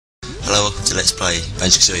Hello, welcome to Let's Play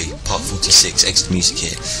Banjo-Kazooie, part 46, exit music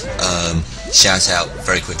here. Shout out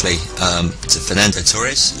very quickly to Fernando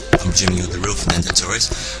Torres. I'm presuming you're the real Fernando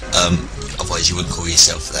Torres. Otherwise you wouldn't call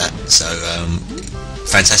yourself that. So,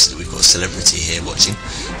 fantastic that we've got a celebrity here watching.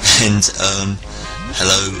 And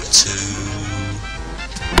hello to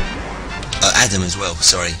Adam as well,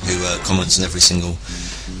 sorry, who comments on every single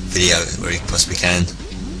video where he possibly can.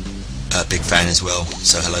 Big fan as well,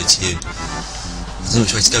 so hello to you. I don't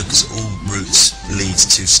know which way to go because all routes lead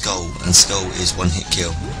to Skull, and Skull is one hit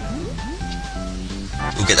kill.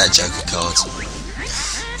 We'll get that Joker card.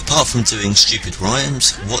 Apart from doing stupid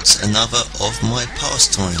rhymes, what's another of my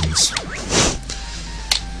pastimes?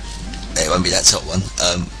 It won't be that top one.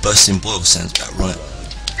 Bursting Boil sounds about right.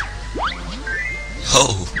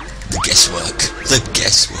 Oh, the guesswork. The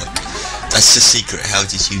guesswork. That's the secret. How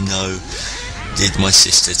did you know? Did my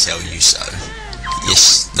sister tell you so?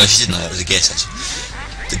 Yes. No, she didn't know. That was a guess, actually.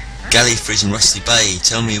 The galley fridge in Rusty Bay.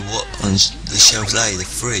 Tell me what on the shelves lay. The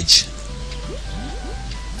fridge.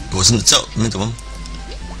 It wasn't the top. Middle one.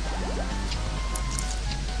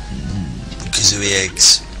 Kazooie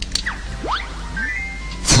eggs.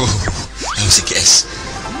 That was a guess.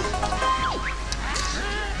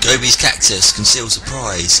 Gobi's cactus. Conceal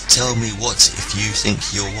surprise. Tell me what if you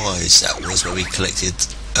think you're wise. That was where we collected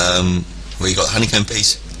where you got honeycomb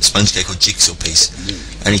piece, sponge cake or jigsaw piece.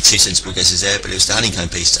 Only two sensible guesses there, but it was the honeycomb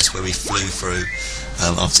piece. That's where we flew through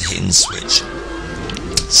after hitting the switch.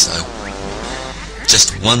 So,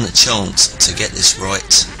 just one chance to get this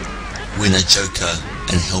right, win a Joker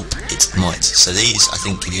and help it might. So these, I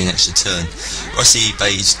think, give you an extra turn. Rusty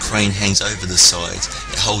Bay's crane hangs over the side.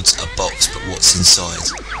 It holds a box, but what's inside?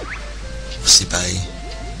 Rusty Bay.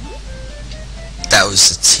 That was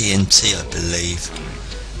the TNT, I believe.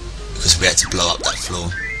 Because we had to blow up that floor.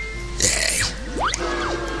 Yeah.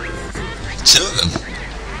 Two of them.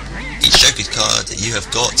 Each Joker card that you have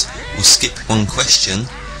got will skip one question.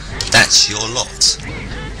 That's your lot.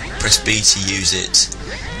 Press B to use it,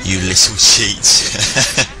 you little cheat.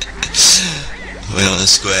 When on a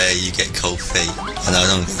square you get cold feet. I know, I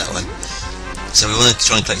don't go that way. So we want to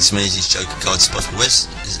try and collect as many of these Joker cards as possible. Is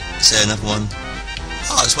there another one?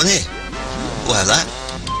 Oh, there's one here. We'll have that.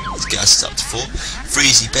 Let's get us up to 4.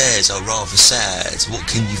 Freezy bears are rather sad. What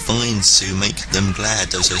can you find to make them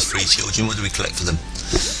glad? Those 3 children. What do we collect for them?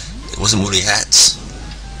 It wasn't woolly hats.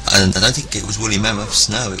 And I don't think it was woolly mammoths.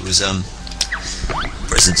 No, it was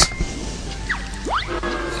presents.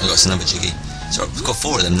 I got another jiggy. So I've got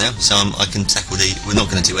 4 of them now. So I can tackle the. We're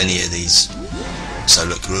not going to do any of these. So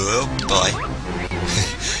look, bye.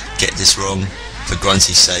 Get this wrong for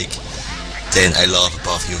Grunty's sake. Then a lava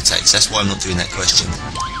bath for your takes. That's why I'm not doing that question.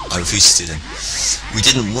 I refuse to do them. We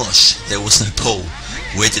didn't wash. There was no pool.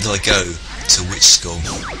 Where did I go? To which school?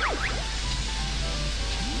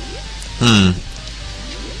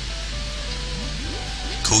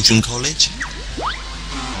 Cauldron College?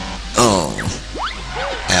 Oh.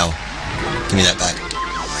 Ow. Give me that back.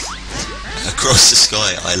 Across the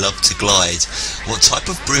sky I love to glide. What type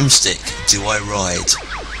of broomstick do I ride?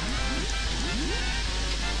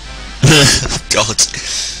 God.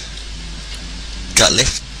 Gut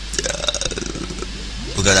lift?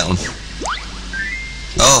 We'll go that one.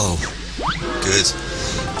 Oh. Good.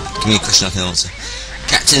 Give me a question I can answer.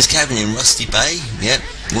 Captain's cabin in Rusty Bay? Yep.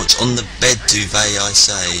 What's on the bed duvet I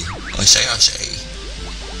say? I say.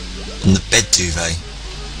 On the bed duvet.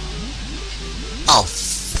 Oh.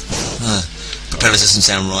 Propellers doesn't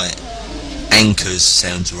sound right. Anchors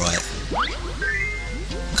sounds right.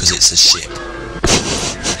 Because it's a ship.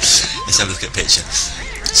 Let's have a look at the picture.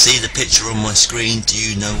 See the picture on my screen. Do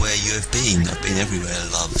you know where you have been? I've been everywhere,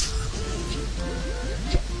 love.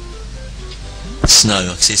 Snow. I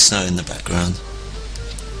can see snow in the background.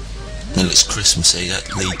 It looks Christmassy.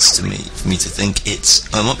 That leads to for me to think it's.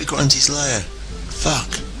 Oh, it might be Grunty's lair.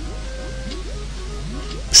 Fuck.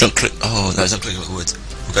 It's not click. Oh no, it's not click like wood.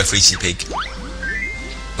 We'll go Freezy Pig.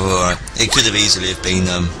 Alright. It could have easily have been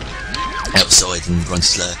outside in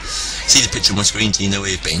Grunty's lair. See the picture on my screen. Do you know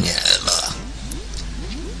where you've been? Yeah. Blah.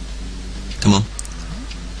 Come on.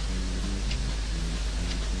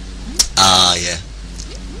 Ah, yeah.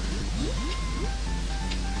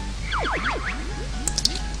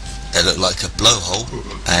 That looked like a blowhole,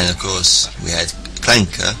 and of course we had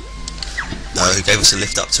Clanker, who gave us a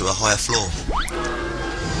lift up to a higher floor.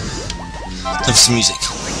 Time for some music.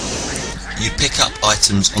 You pick up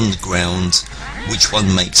items on the ground. Which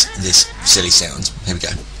one makes this silly sound? Here we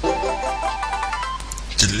go.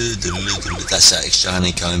 That's that extra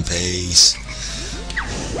honeycomb piece.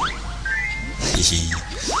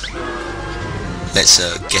 Let's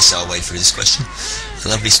guess our way through this question. A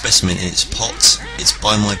lovely specimen in its pot. It's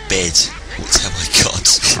by my bed. What have I got?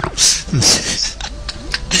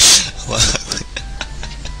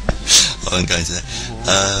 I won't go into that.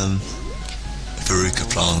 Veruca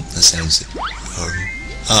plant. That sounds...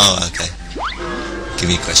 Oh, okay. Give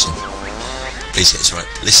me a question. Please get this right.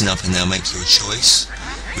 Listen up and now make your choice.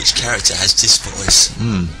 Which character has this voice?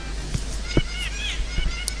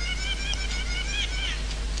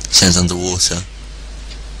 Sounds underwater.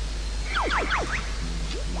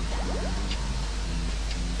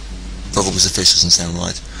 Bubbles the fish doesn't sound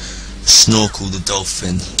right. Snorkel the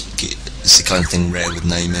dolphin. It's the kind of thing Rare would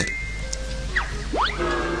name it.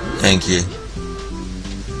 Thank you.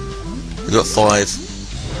 We've got 5.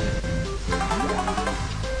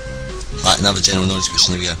 Right, another general knowledge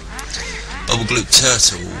question, here we go. Bubble Gloop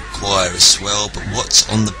turtle choir is swell, but what's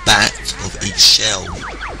on the back of each shell?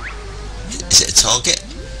 Is it a target?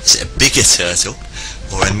 Is it a bigger turtle?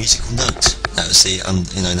 Or a musical note? That was the,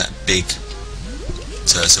 you know, that big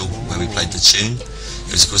turtle where we played the tune.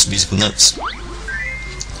 It was of course musical notes.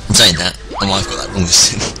 I'm saying that, I might have got that wrong this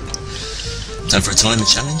thing. Time for a timer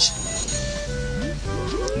challenge?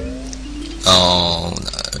 Oh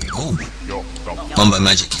no. Oh. Mumbo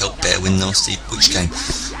Magic help Bear win nasty which game?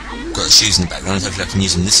 Got the shoes in the background, hopefully I can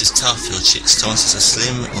use them. This is tough, your chick's chances are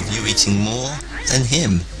slim of you eating more than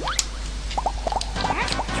him.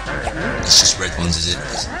 It's just red ones, is it?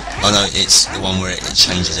 Oh no, it's the one where it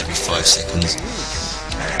changes every 5 seconds.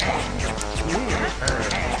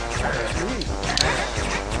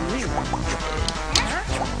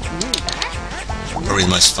 Probably the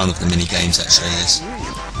most fun of the mini games actually, this.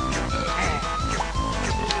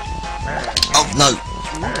 Oh no!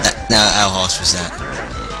 Now how harsh was that?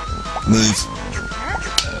 Move.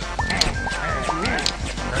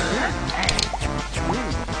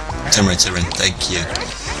 Turn around, thank you.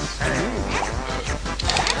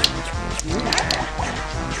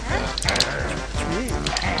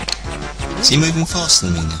 Is he moving faster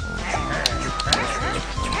than me now?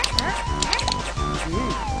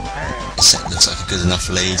 That looks like a good enough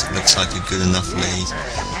lead. Looks like a good enough lead.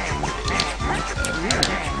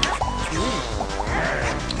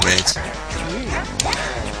 Red.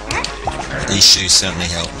 These shoes certainly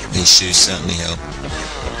help. These shoes certainly help.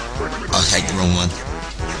 I hate the wrong one.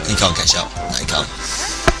 He can't catch up. No, he can't.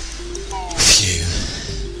 Phew.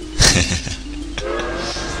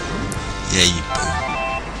 Yeah, you boo.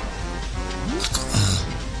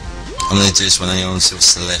 I'm going to do this one on so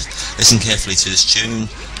it's to the left. Listen carefully to this tune.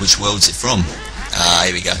 Which world's it from? Ah,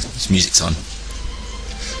 here we go. It's music time.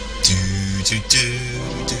 Do do do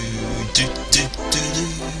do do do do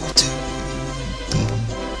do.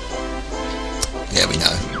 Yeah, we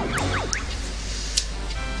know.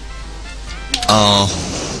 Oh,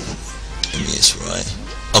 maybe it's right.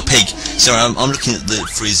 Oh, pig. Sorry, I'm looking at the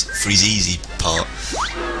freeze easy part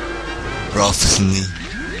rather than the.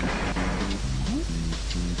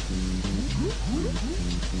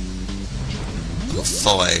 I've got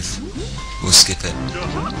 5. We'll skip it.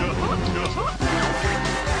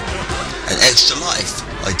 An extra life.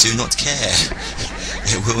 I do not care.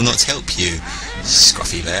 It will not help you.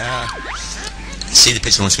 Scruffy bear. See the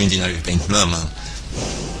picture on the screen, do you know everything? Murmur.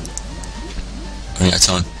 Running out of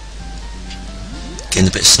time. Getting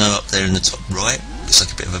a bit of snow up there in the top right. Looks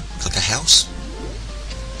like a bit of a house.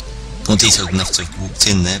 Not detailed enough to have walked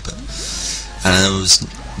in there, but and it looks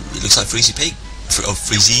like Freezy Peak. Oh,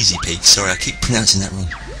 Freezy Peak. Sorry, I keep pronouncing that wrong.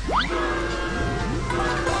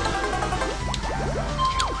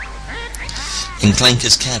 In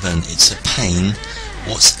Clanker's cavern, it's a pain.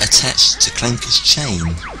 What's attached to Clanker's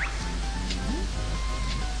chain?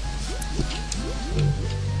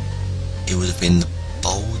 It would have been the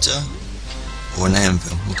boulder or an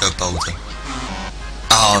anvil. We'll go boulder.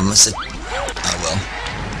 Oh, I must have. Oh well.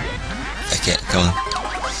 Okay, go on.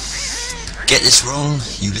 Get this wrong,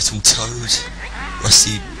 you little toad.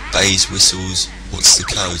 Rusty Bay's whistles. What's the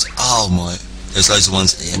code? Oh my. There's loads of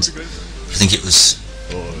ones at the end. I think it was.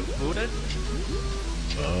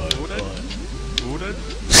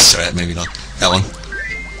 Sorry, maybe not. That one.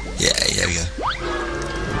 Yeah, there we go.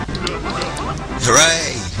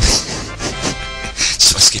 Hooray!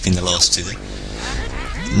 Just by skipping the last 2 there.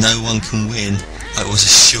 No one can win, I was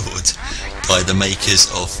assured by the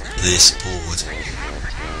makers of this board.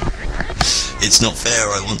 It's not fair,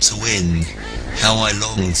 I want to win. How I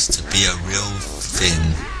longed to be a real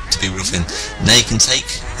Finn. Nay can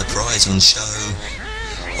take the prize on show.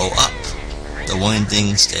 Oh, up the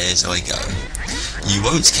winding stairs I go. You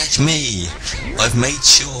won't catch me. I've made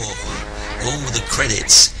sure. All the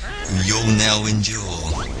credits you'll now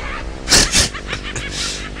endure.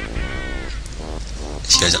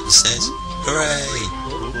 She goes up the stairs. Hooray!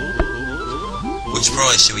 Which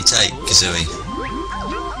prize shall we take, Kazooie?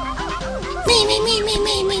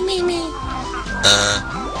 Me.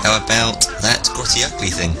 How about that grotty ugly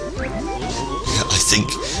thing? I think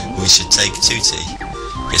we should take Tootie.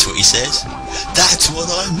 Guess what he says? That's what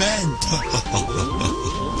I meant!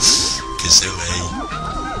 Kazooie.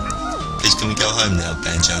 Please can we go home now,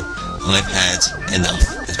 Banjo? I've had enough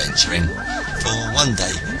adventuring. For one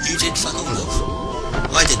day, you did fuck all of.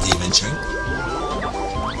 I did the adventuring.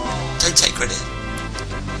 Don't take credit.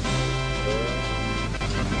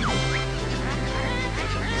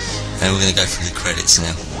 And we're going to go through the credits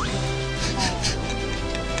now.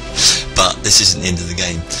 But this isn't the end of the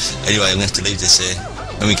game. Anyway, I'm going to have to leave this here.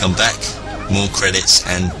 When we come back, more credits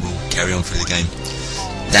and we'll carry on through the game.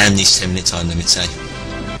 Damn these 10-minute time limits, eh?